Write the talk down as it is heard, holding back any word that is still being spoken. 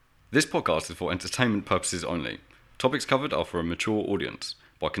This podcast is for entertainment purposes only. Topics covered are for a mature audience.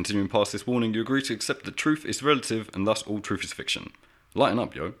 By continuing past this warning, you agree to accept that truth is relative and thus all truth is fiction. Lighten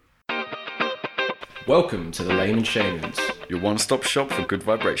up, yo. Welcome to the Layman Shamans. Your one-stop shop for good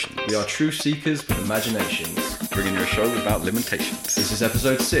vibrations. We are truth seekers with imaginations. Bringing you a show without limitations. This is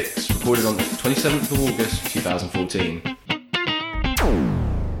episode 6, recorded on the 27th of August 2014.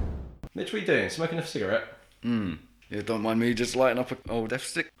 Mitch, what are you doing? Smoking a cigarette? Yeah, don't mind me just lighting up an old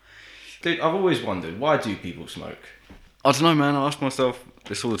F-stick. Dude, I've always wondered, why do people smoke? I don't know, man. I ask myself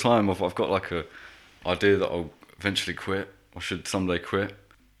this all the time. I've got like a idea that I'll eventually quit. I should someday quit.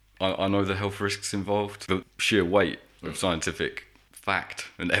 I know the health risks involved. The sheer weight of scientific fact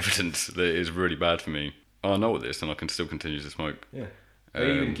and evidence that it is really bad for me. I know all this and I can still continue to smoke. Yeah.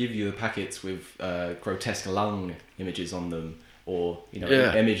 They even give you the packets with grotesque lung images on them, or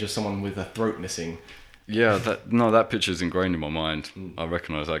an image of someone with a throat missing. Yeah, that picture's ingrained in my mind. I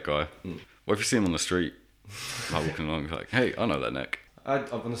recognise that guy. Well, if you see him on the street, like walking along, it's like, hey, I know that neck. I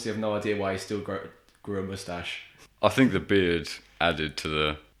honestly have no idea why he still grew a moustache. I think the beard added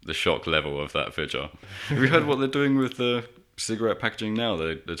to the shock level of that picture. Have you heard what they're doing with the cigarette packaging now?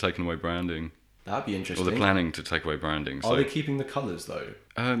 They're taking away branding. That'd be interesting. Or they're planning to take away branding. Are they keeping the colours though?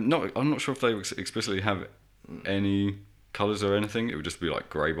 No, I'm not sure if they explicitly have any colours or anything. It would just be like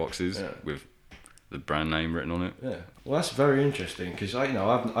grey boxes with the brand name written on it. Yeah, well, that's very interesting because I've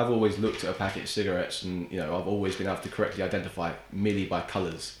always looked at a packet of cigarettes and I've always been able to correctly identify it merely by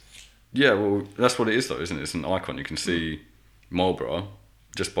colours. Yeah, well, that's what it is though, isn't it? It's an icon. You can see Marlboro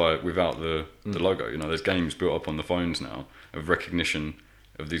just without the logo. There's games built up on the phones now of recognition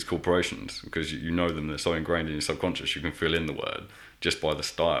of these corporations because you know them. They're so ingrained in your subconscious. You can fill in the word just by the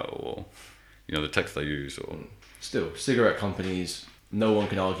style or the text they use. Or still, cigarette companies. No one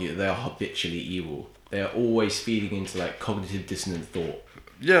can argue that they are habitually evil. They are always feeding into like cognitive dissonant thought.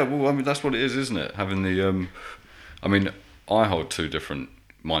 Yeah, well, I mean that's what it is, isn't it? Having the, I hold two different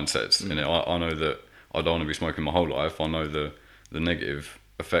mindsets in it. I know that I don't want to be smoking my whole life. I know the negative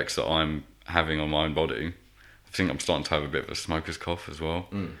effects that I'm having on my own body. I think I'm starting to have a bit of a smoker's cough as well.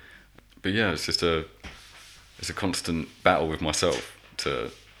 But yeah, it's just a constant battle with myself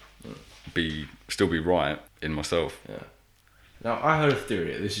to still be right in myself. Yeah. Now, I heard a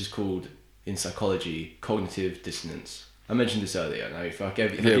theory. This is called, in psychology, cognitive dissonance. I mentioned this earlier. Now, if I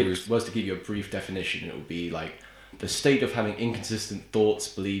was to give you a brief definition, it would be like the state of having inconsistent thoughts,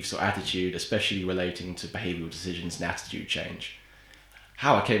 beliefs, or attitude, especially relating to behavioural decisions and attitude change.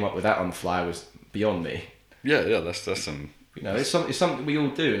 How I came up with that on the fly was beyond me. Yeah, that's some. It's something we all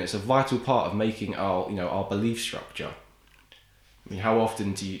do, and it's a vital part of making our belief structure. I mean, how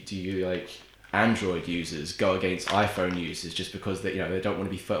often do you like Android users go against iPhone users just because they don't want to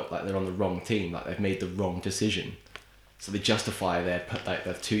be felt like they're on the wrong team, like they've made the wrong decision, so they justify their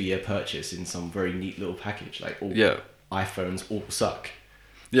 2-year purchase in some very neat little package like iPhones all suck.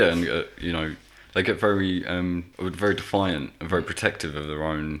 Yeah, and they get very defiant and very protective of their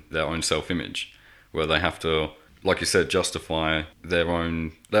own self-image, where they have to, like you said, justify their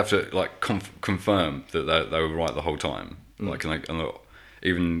own. They have to like confirm that they were right the whole time. Like, and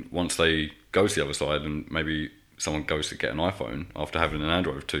even once they go to the other side and maybe someone goes to get an iPhone after having an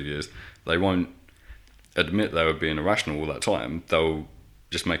Android for 2 years, they won't admit they were being irrational all that time. They'll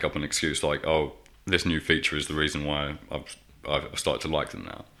just make up an excuse like, oh, this new feature is the reason why I've started to like them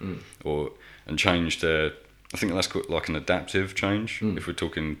now. And change their, I think that's like an adaptive change, if we're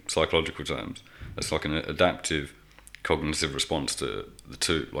talking psychological terms. It's like an adaptive cognitive response to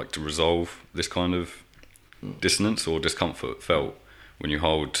to resolve this kind of dissonance or discomfort felt when you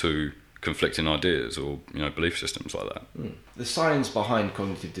hold two conflicting ideas or belief systems like that. The science behind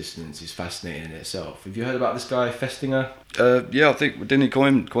cognitive dissonance is fascinating in itself. Have you heard about this guy Festinger? Yeah, I think didn't he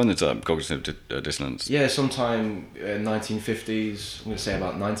coin the term cognitive dissonance? Yeah, sometime in 1950s. I'm going to say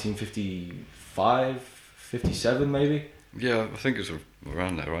about 1955, 57 maybe. Yeah, I think it's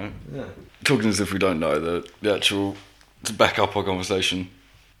around there, right? Yeah. Talking as if we don't know the actual, to back up our conversation.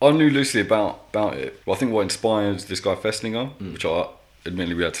 I knew loosely about it. Well, I think what inspired this guy Festinger, which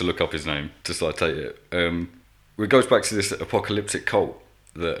admittedly we had to look up his name to citate it. It goes back to this apocalyptic cult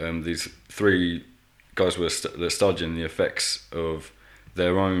that these three guys were studying the effects of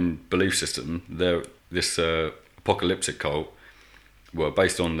their own belief system. This apocalyptic cult were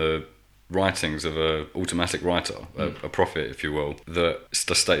based on the writings of an automatic writer, a prophet, if you will, that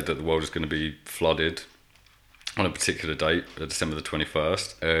stated that the world is going to be flooded on a particular date, December the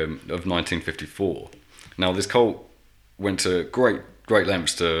 21st of 1954. Now, this cult went to great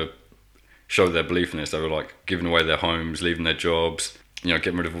lengths to show their belief in this. They were like giving away their homes, leaving their jobs,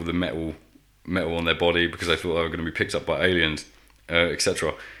 getting rid of all the metal on their body because they thought they were going to be picked up by aliens,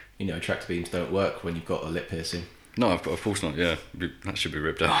 etc. tractor beams don't work when you've got a lip piercing. No, of course not. Yeah, that should be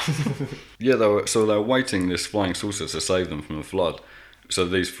ripped out. Yeah, they were awaiting this flying saucer to save them from the flood. So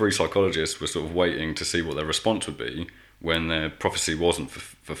these three psychologists were sort of waiting to see what their response would be when their prophecy wasn't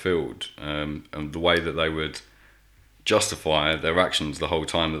fulfilled, and the way that they would justify their actions the whole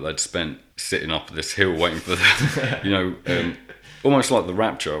time that they'd spent sitting up this hill waiting for the, almost like the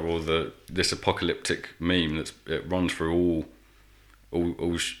rapture or this apocalyptic meme it runs through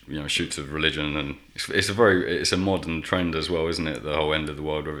all shoots of religion, and it's a modern trend as well, isn't it? The whole end of the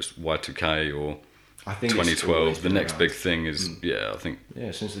world, whether it's Y2K or I think 2012. The next big thing is I think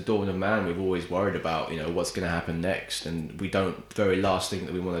since the dawn of man, we've always worried about what's going to happen next, and we don't. The very last thing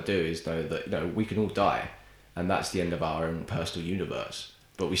that we want to do is know that we can all die, and that's the end of our own personal universe.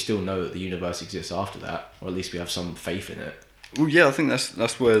 But we still know that the universe exists after that, or at least we have some faith in it. Well, yeah, I think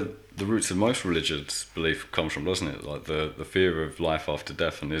that's where the roots of most religious belief comes from, doesn't it? Like the fear of life after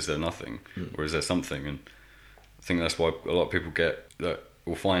death, and is there nothing, or is there something? And I think that's why a lot of people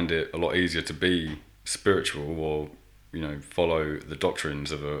will find it a lot easier to be spiritual or follow the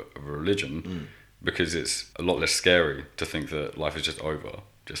doctrines of a religion, because it's a lot less scary to think that life is just over,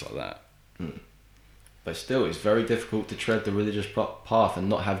 just like that. But still, it's very difficult to tread the religious path and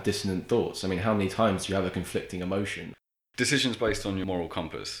not have dissonant thoughts. I mean, how many times do you have a conflicting emotion? Decisions based on your moral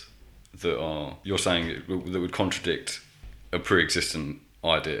compass you're saying that would contradict a pre-existent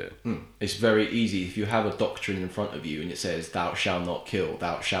idea. It's very easy if you have a doctrine in front of you and it says thou shalt not kill,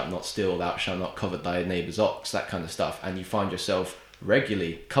 thou shalt not steal, thou shalt not covet thy neighbour's ox, that kind of stuff, and you find yourself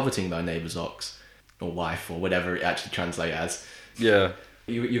regularly coveting thy neighbour's ox or wife or whatever it actually translates as. Yeah.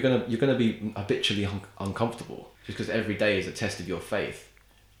 You're gonna be habitually uncomfortable just because every day is a test of your faith.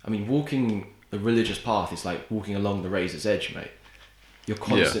 I mean, walking the religious path is like walking along the razor's edge, mate. You're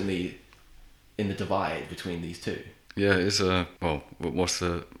constantly in the divide between these two. Yeah, it's what's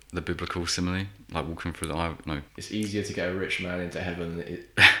the biblical simile? Like walking through the eye. No, it's easier to get a rich man into heaven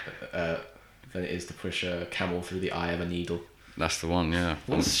than it is to push a camel through the eye of a needle. That's the one. Yeah.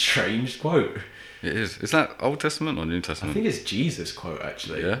 What a strange quote. It is. Is that Old Testament or New Testament? I think it's Jesus' quote,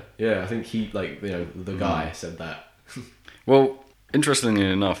 actually. Yeah? Yeah, I think he, the guy said that. Well, interestingly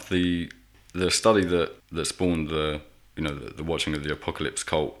enough, the study that spawned the watching of the Apocalypse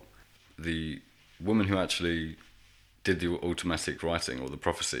Cult, the woman who actually did the automatic writing or the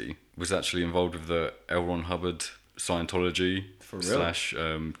prophecy was actually involved with the L. Ron Hubbard Scientology /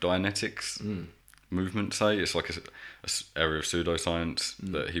 Dianetics movement, say. It's like a area of pseudoscience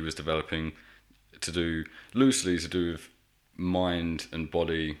that he was developing to do with mind and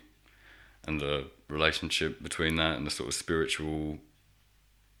body and the relationship between that and the sort of spiritual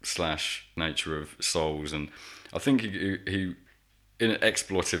 / nature of souls. And I think he in an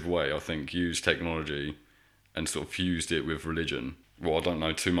exploitative way, I think, used technology and sort of fused it with religion. Well, I don't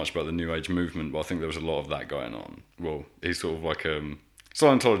know too much about the New Age movement, but I think there was a lot of that going on. Well, he's sort of like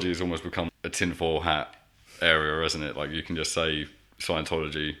Scientology has almost become a tinfoil hat area, hasn't it? Like, you can just say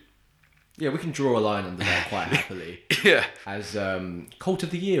Scientology. Yeah, we can draw a line under that quite happily. Yeah. As Cult of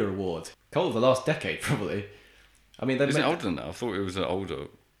the Year award. Cult of the last decade, probably. I mean, is it older than that? I thought it was older.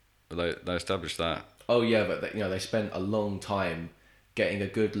 They established that. Oh yeah, but they spent a long time getting a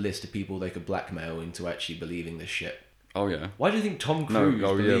good list of people they could blackmail into actually believing this shit. Oh yeah. Why do you think Tom Cruise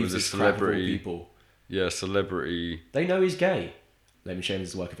believes this crap of all people? Yeah, celebrity. They know he's gay. Let me show him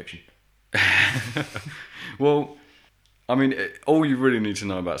this work of fiction. Well, I mean, all you really need to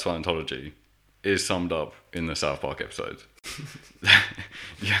know about Scientology is summed up in the South Park episode.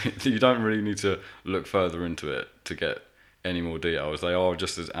 You don't really need to look further into it to get any more details. They are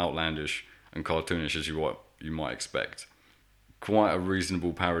just as outlandish and cartoonish as you might expect. Quite a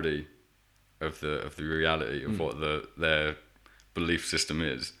reasonable parody of the reality of what their belief system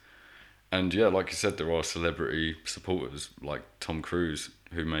is. And yeah, like you said, there are celebrity supporters like Tom Cruise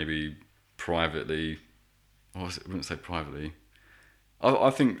who maybe privately, I wouldn't say privately.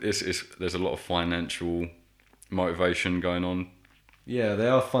 I think there's a lot of financial motivation going on. Yeah, they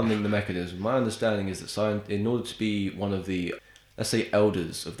are funding the mechanism. My understanding is that in order to be one of the, let's say,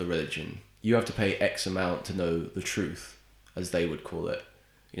 elders of the religion, you have to pay X amount to know the truth, as they would call it.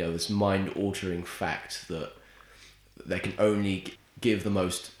 This mind-altering fact that they can only give the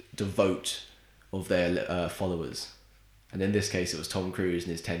most devout of their followers. And in this case, it was Tom Cruise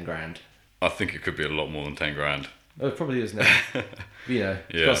and his 10 grand. I think it could be a lot more than 10 grand. Oh, it probably is now. But, you've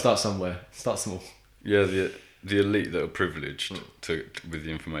got to start somewhere. Start small. Yeah, the elite that are privileged with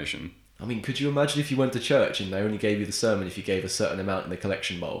the information. I mean, could you imagine if you went to church and they only gave you the sermon if you gave a certain amount in the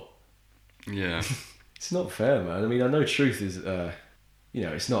collection bowl? Yeah. It's not fair, man. I mean, I know truth is,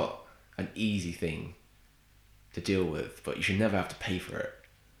 it's not an easy thing to deal with, but you should never have to pay for it.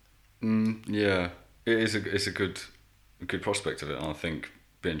 Yeah, it's a good prospect of it, and I think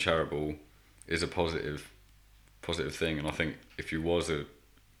being charitable is a positive thing. And I think if you was a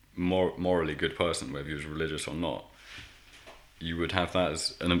morally good person, whether you was religious or not, you would have that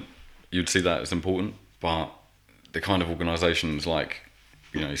as you'd see that as important. But the kind of organisations like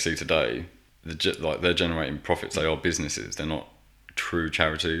you see today, they're generating profits. They are businesses. They're not true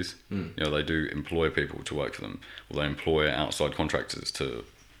charities. They do employ people to work for them, or they employ outside contractors to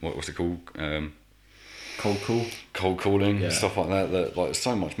what's it called? Cold calling, stuff like that. That like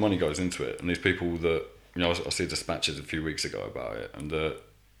so much money goes into it, and these people that I see dispatches a few weeks ago about it, and the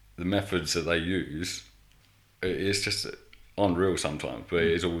methods that they use, it's just unreal sometimes. But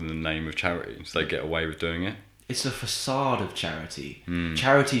it is all in the name of charity, so they get away with doing it. It's a facade of charity.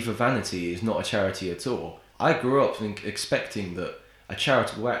 Charity for vanity is not a charity at all. I grew up expecting that a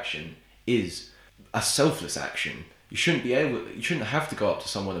charitable action is a selfless action. You shouldn't have to go up to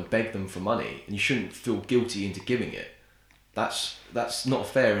someone and beg them for money, and you shouldn't feel guilty into giving it. That's not a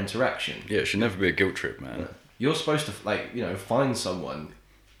fair interaction. Yeah, it should never be a guilt trip, man. You're supposed to find someone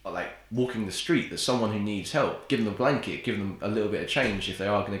walking the street. There's someone who needs help. Give them a blanket. Give them a little bit of change if they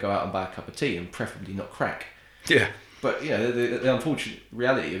are going to go out and buy a cup of tea, and preferably not crack. Yeah. But the unfortunate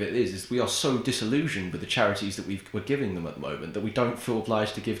reality of it is we are so disillusioned with the charities that we're giving them at the moment that we don't feel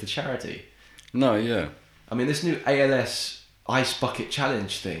obliged to give the charity. No, yeah. I mean, this new ALS ice bucket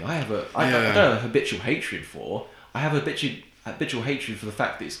challenge thing, I don't have a habitual hatred for. I have a habitual hatred for the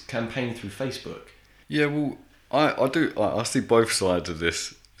fact that it's campaigned through Facebook. Yeah, well, I do. I see both sides of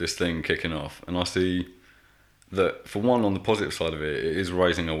this thing kicking off, and I see that for one, on the positive side of it, it is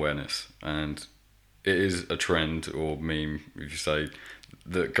raising awareness, and it is a trend or meme, if you say,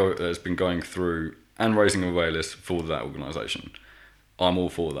 that's been going through and raising awareness for that organisation. I'm all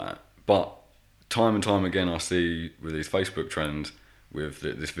for that, but time and time again, I see with these Facebook trends with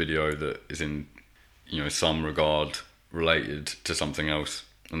this video that is in, some regard related to something else,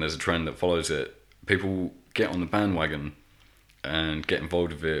 and there's a trend that follows it. People get on the bandwagon and get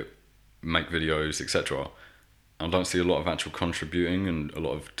involved with it, make videos, etc. I don't see a lot of actual contributing and a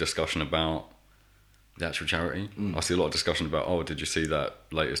lot of discussion about the actual charity. I see a lot of discussion about, oh, did you see that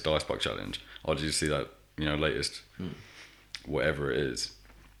latest Ice Bucket Challenge? Oh, did you see that, latest whatever it is?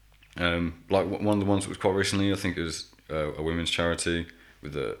 Like one of the ones that was quite recently, I think it was a women's charity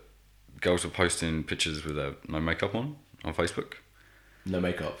with the girls were posting pictures with their no makeup on Facebook. No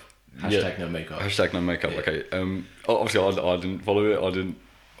makeup. Hashtag no makeup. Hashtag no makeup. Yeah. Okay. Obviously, I didn't follow it.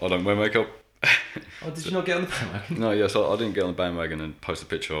 I don't wear makeup. Oh, did you not get on the bandwagon? No, yeah, so I didn't get on the bandwagon and post a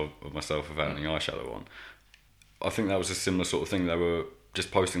picture of myself without any eyeshadow on. I think that was a similar sort of thing. They were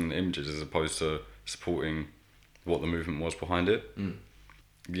just posting the images as opposed to supporting what the movement was behind it.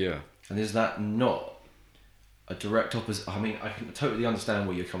 Yeah. And is that not a direct opposite? I mean, I can totally understand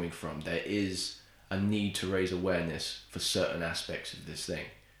where you're coming from. There is a need to raise awareness for certain aspects of this thing.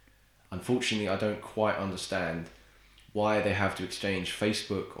 Unfortunately, I don't quite understand why they have to exchange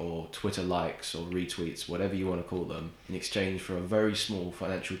Facebook or Twitter likes or retweets, whatever you want to call them, in exchange for a very small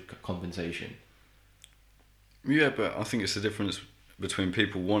financial compensation. Yeah, but I think it's the difference between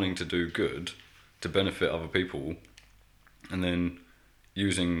people wanting to do good to benefit other people and then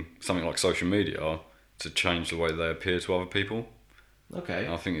using something like social media to change the way they appear to other people. Okay.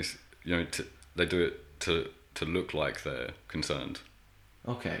 And I think it's, they do it to look like they're concerned.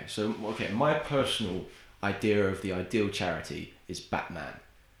 Okay, so my personal idea of the ideal charity is Batman.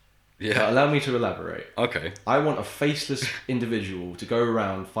 Yeah. But allow me to elaborate. Okay. I want a faceless individual to go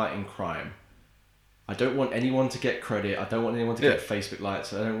around fighting crime. I don't want anyone to get credit. I don't want anyone to get Facebook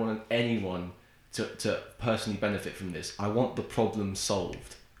likes. I don't want anyone to personally benefit from this. I want the problem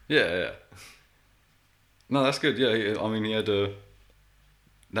solved. Yeah. No, that's good. Yeah, I mean, he had a...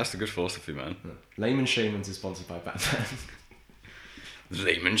 That's a good philosophy, man. Layman Shamans is sponsored by Batman.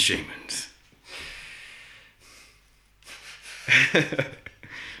 Layman Shamans.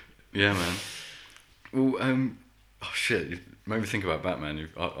 Yeah, man. Well, oh shit! You made me think about Batman.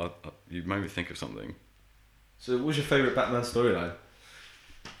 You made me think of something. So, what was your favourite Batman storyline?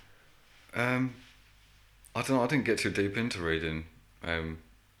 I don't know. I didn't get too deep into reading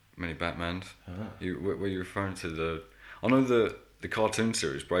many Batmans. Were you referring to the? I know the cartoon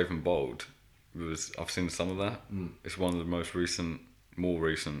series Brave and Bold. I've seen some of that. It's one of the more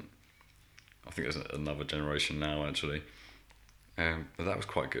recent. I think it's another generation now, actually. But that was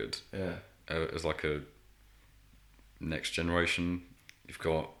quite good. Yeah. It's like a next generation. You've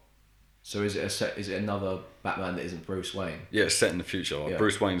got. So is it another Batman that isn't Bruce Wayne? Yeah, it's set in the future. Like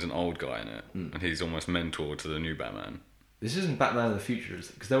Bruce Wayne's an old guy in it, and he's almost mentor to the new Batman. This isn't Batman in the future,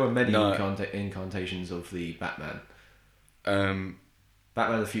 because there were many incantations of the Batman.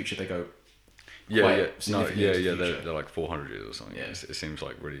 Batman of the Future, they go Yeah, quite yeah, no, significantly yeah, into the yeah. They're, future. they're like 400 years or something. Yeah. It seems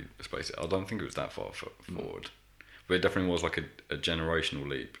like really spacey. I don't think it was that far forward, but it definitely was like a generational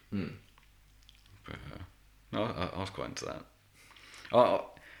leap. But no, I was quite into that.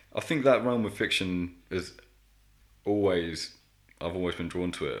 I think that realm of fiction is always. I've always been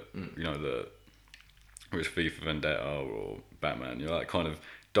drawn to it. You know, whether it's V for Vendetta or Batman. You know, that kind of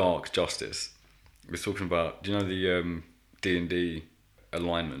dark justice. We're talking about. Do you know the D&D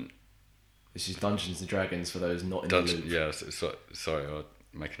alignment? This is Dungeons and Dragons for those not in the loop. Yeah, sorry, I'm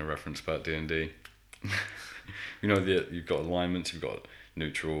making a reference about D&D. You know, you've got alignments, you've got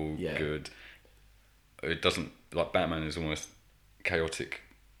neutral, good. It doesn't, like Batman is almost chaotic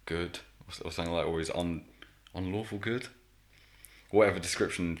good, or something like, or he's unlawful good. Whatever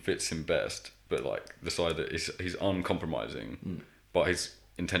description fits him best, but like the side that he's uncompromising, but his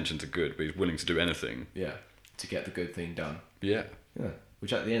intentions are good, but he's willing to do anything. Yeah, to get the good thing done. Yeah. Yeah,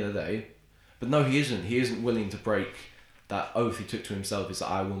 which at the end of the day, but no, he isn't. He isn't willing to break that oath he took to himself. Is that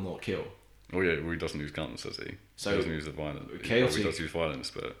I will not kill. Oh yeah, well, he doesn't use guns, does he? So he doesn't use the violence. Chaotic. He does use violence,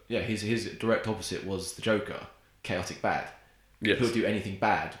 but yeah, his direct opposite was the Joker, chaotic bad. yes. He'll do anything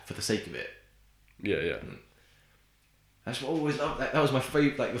bad for the sake of it. Yeah. That's what I always loved. That was my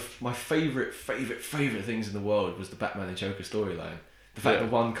favorite. Like my favorite things in the world was the Batman and Joker storyline. The fact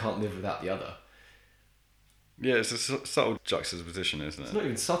that one can't live without the other. Yeah, it's a subtle juxtaposition, isn't it? It's not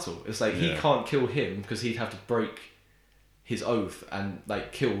even subtle. It's like he can't kill him because he'd have to break his oath and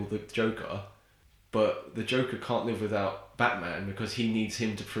like kill the Joker, but the Joker can't live without Batman because he needs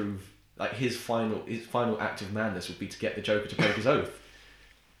him to prove like his final act of madness would be to get the Joker to break his oath.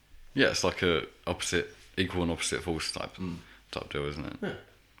 Yeah, it's like a equal and opposite force type deal, isn't it? Yeah.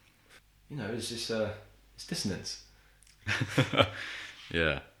 You know, it's just it's dissonance.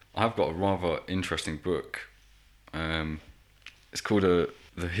 Yeah, I've got a rather interesting book. It's called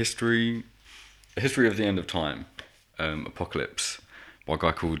the history of the end of time, Apocalypse, by a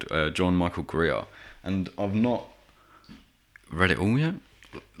guy called John Michael Greer, and I've not read it all yet.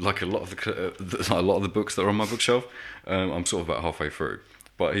 Like a lot of the books that are on my bookshelf, I'm sort of about halfway through.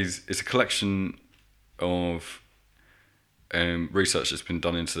 But it's a collection of research that's been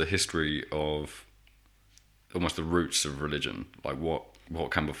done into the history of almost the roots of religion, like what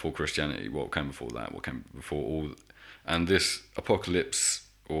came before Christianity, what came before that, what came before all, and this apocalypse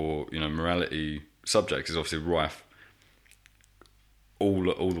or morality subject is obviously rife all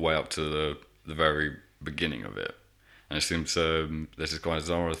the way up to the very beginning of it, and it seems there's this guy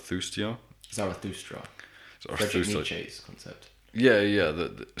Zarathustra. Friedrich Nietzsche's concept. Yeah.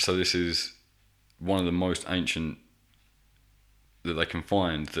 So this is one of the most ancient that they can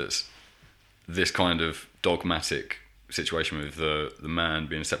find. That's this kind of dogmatic situation with the man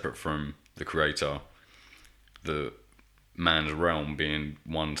being separate from the creator, the man's realm being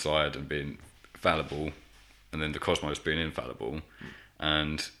one side and being fallible, and then the cosmos being infallible,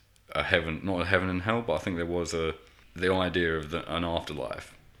 and not a heaven and hell, but I think there was the idea of an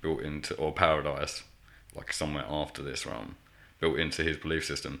afterlife built into, or paradise, like somewhere after this realm, built into his belief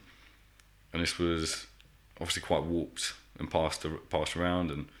system. And this was obviously quite warped and passed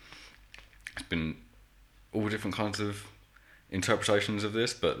around, and it's been all different kinds of interpretations of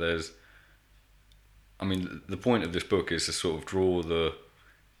this, but the point of this book is to sort of draw the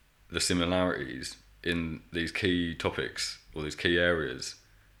similarities in these key topics or these key areas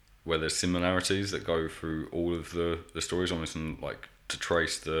where there's similarities that go through all of the stories, almost, and like to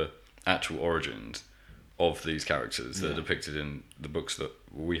trace the actual origins of these characters that are depicted in the books that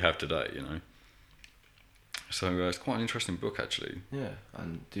we have today, So it's quite an interesting book, actually. Yeah,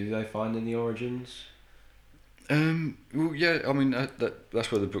 and do they find any origins? Well, yeah,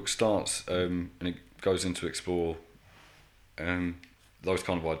 that's where the book starts, and it goes into explore those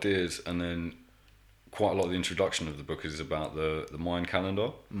kind of ideas, and then quite a lot of the introduction of the book is about the Mayan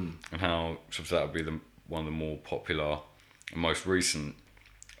calendar, and how that would be one of the more popular and most recent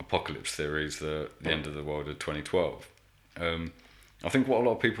apocalypse theories, the end of the world of 2012. I think what a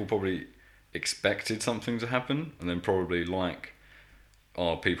lot of people probably expected something to happen, and then probably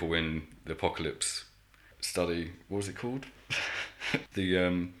are people in the apocalypse study, what was it called?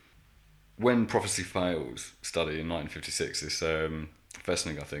 The When Prophecy Fails study in 1956 is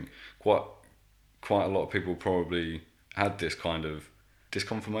Fessnig, I think. Quite a lot of people probably had this kind of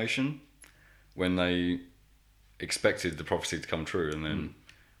disconfirmation when they expected the prophecy to come true, and then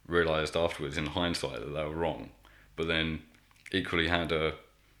realised afterwards in hindsight that they were wrong, but then equally had a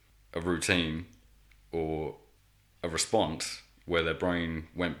routine or a response where their brain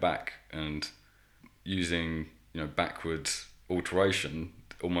went back and using backwards alteration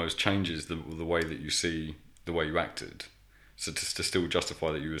almost changes the way that you see the way you acted. So to still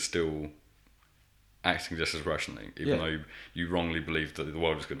justify that you were still acting just as rationally, even though you wrongly believed that the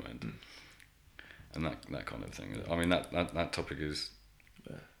world was going to end, and that kind of thing. I mean, that topic is.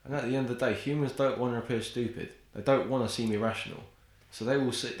 Yeah. And at the end of the day, humans don't want to appear stupid. They don't want to seem irrational, so they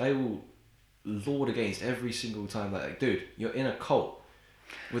will lord against every single time. Like, dude, you're in a cult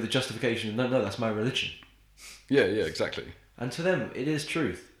with a justification. No, that's my religion. Yeah, exactly. And to them, it is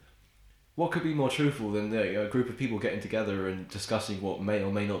truth. What could be more truthful than a group of people getting together and discussing what may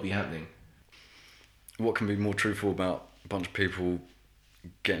or may not be happening? What can be more truthful about a bunch of people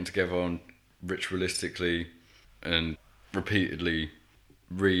getting together on ritualistically and repeatedly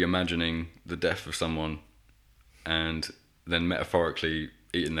reimagining the death of someone and then metaphorically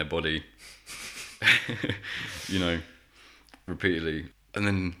eating their body, repeatedly, and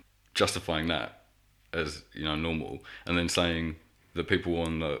then justifying that as, normal, and then saying that people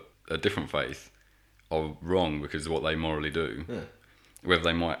on a different faith are wrong because of what they morally do, whether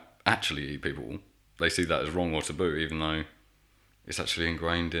they might actually eat people, they see that as wrong or taboo, even though it's actually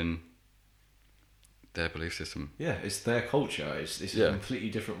ingrained in their belief system. Yeah, it's their culture. It's a completely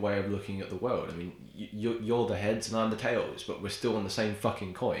different way of looking at the world. I mean, you're the heads and I'm the tails, but we're still on the same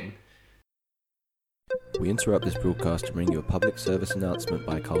fucking coin. We interrupt this broadcast to bring you a public service announcement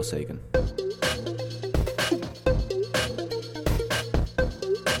by Carl Sagan.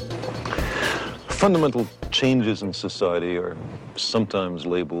 Fundamental changes in society are sometimes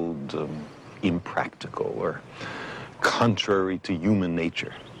labeled impractical or contrary to human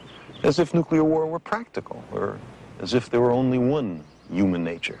nature, as if nuclear war were practical, or as if there were only one human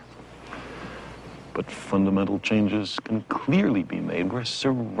nature. But fundamental changes can clearly be made. We're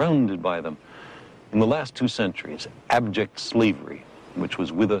surrounded by them. In the last 2 centuries, abject slavery, which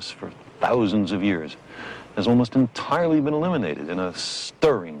was with us for thousands of years, has almost entirely been eliminated in a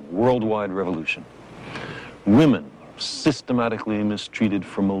stirring worldwide revolution. Women, systematically mistreated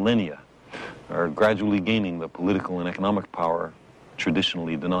for millennia, are gradually gaining the political and economic power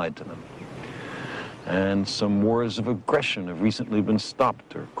traditionally denied to them. And some wars of aggression have recently been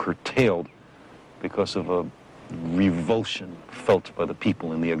stopped or curtailed because of a revulsion felt by the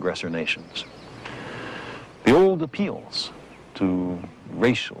people in the aggressor nations. The old appeals to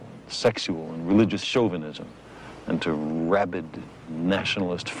racial, sexual, and religious chauvinism and to rabid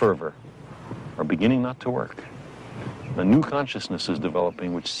nationalist fervor are beginning not to work. A new consciousness is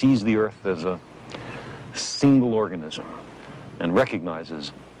developing which sees the earth as a single organism and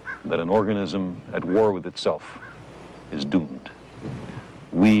recognizes that an organism at war with itself is doomed.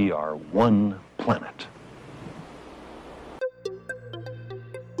 We are one planet.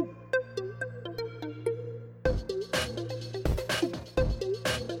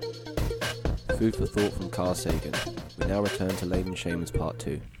 Food for thought from Carl Sagan. We now return to Laden Shaman's Part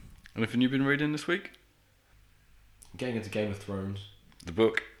 2. Anything you've been reading this week? Getting into Game of Thrones. The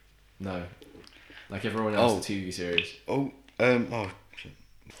book? No. Like everyone else, the TV series. Shit.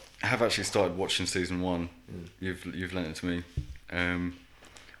 I have actually started watching season 1. You've lent it to me.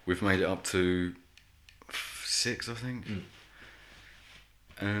 We've made it up to 6, I think.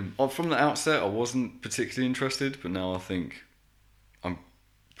 From the outset, I wasn't particularly interested, but now I think I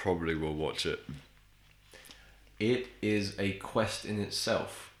probably will watch it. It is a quest in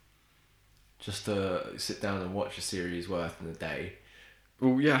itself. Just to sit down and watch a series worth in a day.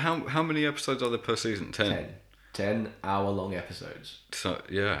 Well, yeah. How many episodes are there per season? 10. 10 hour-long episodes. So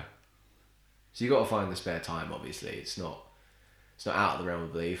yeah. So you got to find the spare time. Obviously, it's not out of the realm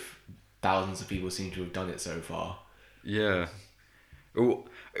of belief. Thousands of people seem to have done it so far. Yeah.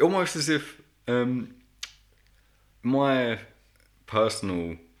 Almost as if my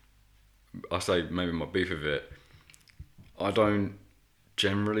personal, I say maybe my beef with it, I don't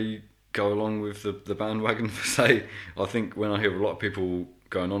generally go along with the bandwagon per se. I think when I hear a lot of people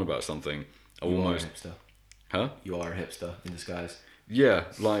going on about something, I You almost... are a hipster. Huh? You are a hipster in disguise. Yeah,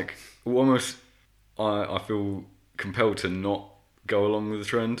 like almost I feel compelled to not go along with the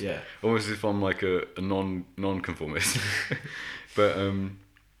trend. Yeah. Almost as if I'm like a non-conformist. But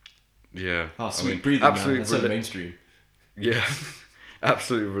yeah. Sweet breathing, man. That's so mainstream. Yeah.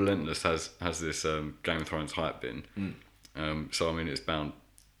 Absolutely relentless has this Game of Thrones hype been. So I mean it's bound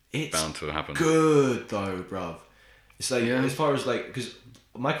to happen. Good though, bruv. It's like as far as like, because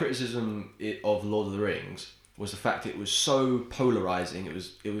my criticism of Lord of the Rings was the fact it was so polarizing. It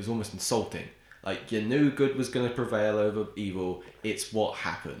was almost insulting. Like, you knew good was going to prevail over evil. It's what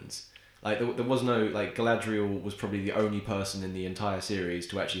happens. Like there was no, like, Galadriel was probably the only person in the entire series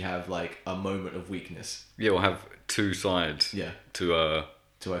to actually have like a moment of weakness. Yeah, or have two sides. Yeah. To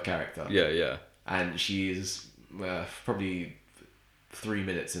her character. Yeah. And she is probably 3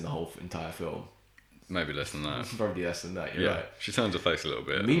 minutes in the whole entire film. Maybe less than that. Probably less than that. You're Yeah, right. she turns her face a little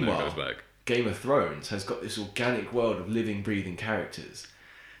bit Meanwhile, and then goes back. Game of Thrones has got this organic world of living, breathing characters,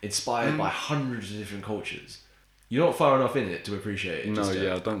 inspired by hundreds of different cultures. You're not far enough in it to appreciate it. No, just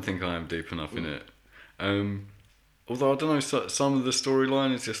yeah, I don't think I am deep enough in it. Although I don't know, some of the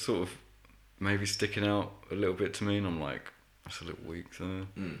storyline is just sort of maybe sticking out a little bit to me, and I'm like, that's a little weak there.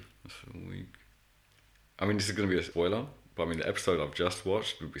 That's a little weak. I mean, this is going to be a spoiler, but I mean, the episode I've just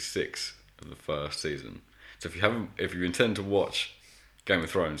watched would be 6 of the first season. So if you intend to watch Game of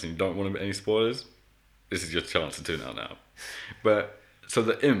Thrones and you don't want any spoilers, this is your chance to tune out now. But so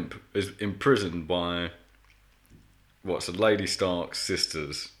the imp is imprisoned by what's a Lady Stark's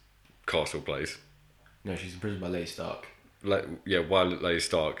sister's castle place. No, she's imprisoned by Lady Stark. By Lady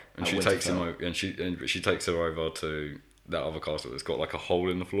Stark, and At she takes him Winterfell. over, and she takes her over to that other castle that's got like a hole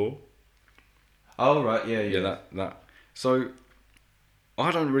in the floor. Oh right, yeah. That. So I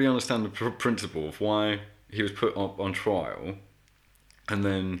don't really understand the principle of why he was put up on trial, and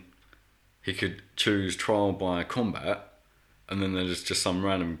then he could choose trial by combat, and then there's just some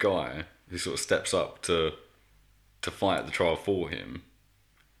random guy who sort of steps up to fight the trial for him.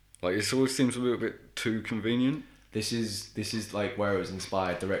 Like, it always seems a little bit too convenient. This is like where it was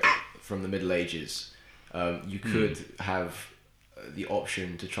inspired direct from the Middle Ages. You could have the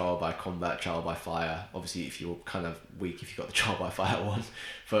option to trial by combat, trial by fire. Obviously, if you're kind of weak, if you got the trial by fire one,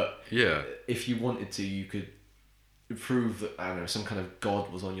 but Yeah. if you wanted to, you could prove that, I don't know, some kind of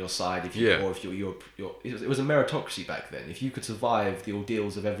god was on your side. Or if it was a meritocracy back then. If you could survive the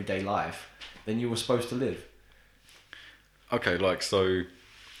ordeals of everyday life, then you were supposed to live. Okay, like, so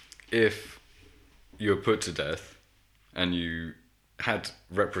if you were put to death and you had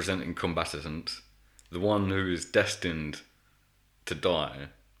representing combatants, the one who is destined to die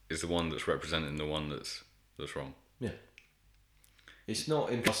is the one that's representing the one that's wrong. Yeah. It's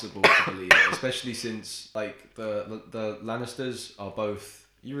not impossible to believe it, especially since like the Lannisters are both.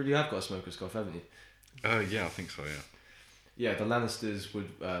 You really have got a smoker's cough, haven't you? Yeah, I think so. Yeah. Yeah, the Lannisters would.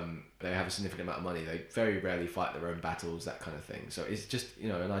 They have a significant amount of money. They very rarely fight their own battles, that kind of thing. So it's just,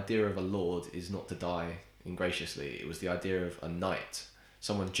 an idea of a lord is not to die ingraciously. It was the idea of a knight,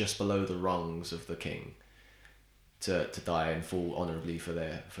 someone just below the rungs of the king, to die and fall honourably for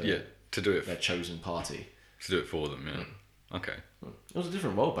to do it their chosen party. To do it for them. Yeah. Okay. It was a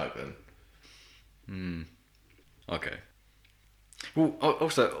different world back then. Okay. Well,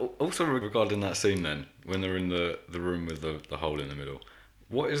 also regarding that scene then, when they're in the room with the hole in the middle,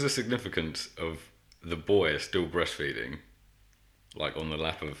 what is the significance of the boy still breastfeeding, like on the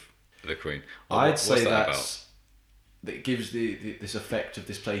lap of the queen? I'd say about? that gives this effect of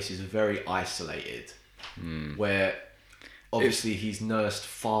this place is very isolated, where obviously he's nursed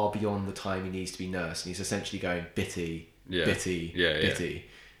far beyond the time he needs to be nursed, and he's essentially going bitty, bitty, bitty.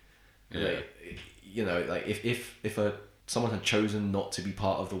 Yeah. Like if someone had chosen not to be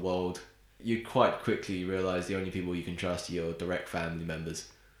part of the world, you quite quickly realise the only people you can trust are your direct family members.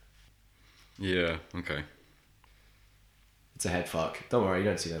 Yeah, okay. It's a head fuck. Don't worry, you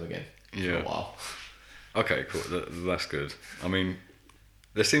don't see them again for a while. Okay, cool. That's good. I mean,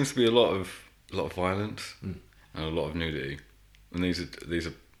 there seems to be a lot of violence and a lot of nudity, and these are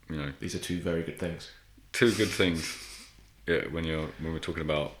These are two very good things. two good things. Yeah, when we're talking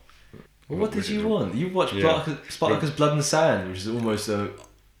about. Well, what did you want? You watched Yeah. Spartacus Blood and Sand, which is almost a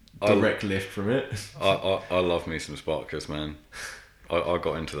direct lift from it. I love me some Spartacus, man. I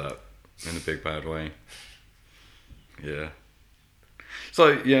got into that in a big bad way. Yeah.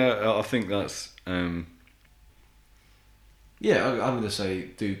 So yeah, I think that's. Yeah, I'm going to say,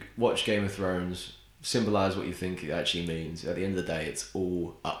 watch Game of Thrones, symbolise what you think it actually means. At the end of the day, it's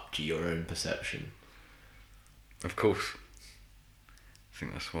all up to your own perception. Of course. I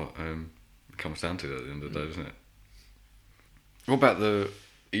think that's what it comes down to at the end of the day, doesn't it? What about the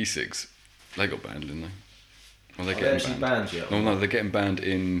E6? They got banned, didn't they? Well, they're Are they getting actually banned yet? No, they're getting banned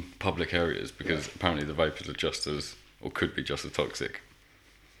in public areas because apparently the vapors are just as, or could be just as toxic.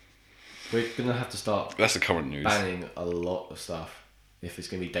 We're going to have to start That's the current news. banning a lot of stuff if it's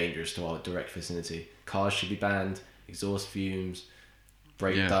going to be dangerous to our direct vicinity. Cars should be banned, exhaust fumes,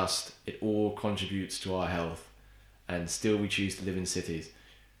 brake dust. It all contributes to our health, and still we choose to live in cities.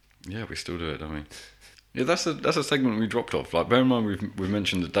 Yeah, we still do it, don't we? Yeah, that's a segment we dropped off. Like, bear in mind we've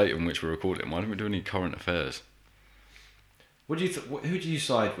mentioned the date on which we're recording. Why don't we do any current affairs? What do you who do you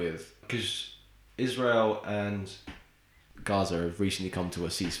side with? Because Israel and Gaza have recently come to a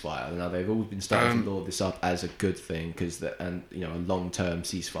ceasefire. Now they've all been starting to laud this up as a good thing because a long-term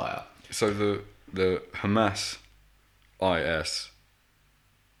ceasefire. So the Hamas IS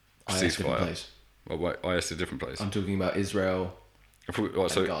IS different ceasefire. place. Well, wait, IS is a different place. I'm talking about Israel I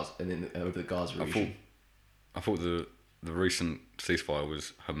thought, and Gaza, and then over the Gaza region. I thought the recent ceasefire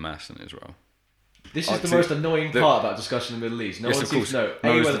was Hamas and Israel. This is the most annoying part about discussing the Middle East. No one seems to know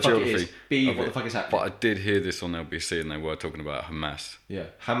A, where the fuck it is, B, what the fuck is happening. But I did hear this on LBC and they were talking about Hamas. Yeah,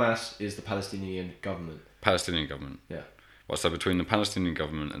 Hamas is the Palestinian government. Palestinian government. Yeah. Well, so between the Palestinian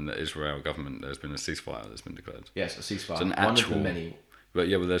government and the Israel government, there's been a ceasefire that's been declared. Yes, a ceasefire. It's an one of the many. But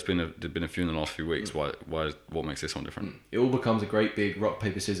yeah, there's been a few in the last few weeks. What makes this one different? It all becomes a great big rock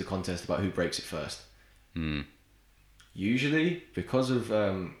paper scissors contest about who breaks it first. Usually, because of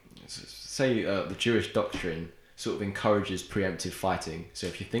the Jewish doctrine sort of encourages preemptive fighting. So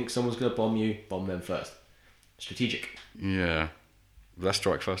if you think someone's going to bomb you, bomb them first. Strategic. Yeah, that's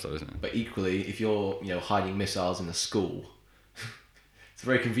strike first, though, isn't it? But equally, if you're hiding missiles in a school, it's a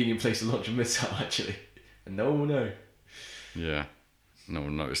very convenient place to launch a missile actually, and no one will know. Yeah, no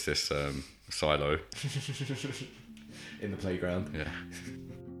one noticed this silo in the playground. Yeah.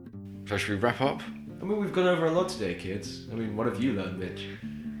 So should we wrap up? I mean, we've gone over a lot today, kids. I mean, what have you learned, Mitch?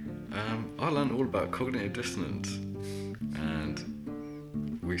 I learned all about cognitive dissonance,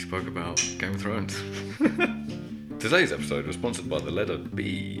 and we spoke about Game of Thrones. Today's episode was sponsored by the letter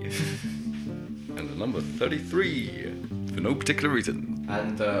B and the number 33 for no particular reason.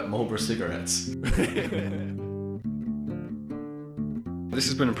 And Marlboro cigarettes. This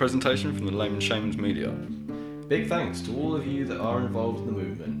has been a presentation from the Layman Shamans Media. Big thanks to all of you that are involved in the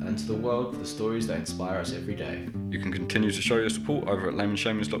movement and to the world for the stories that inspire us every day. You can continue to show your support over at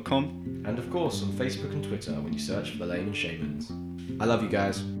laymanshamans.com. And of course on Facebook and Twitter when you search for the Layman Shamans. I love you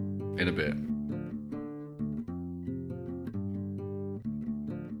guys. In a bit.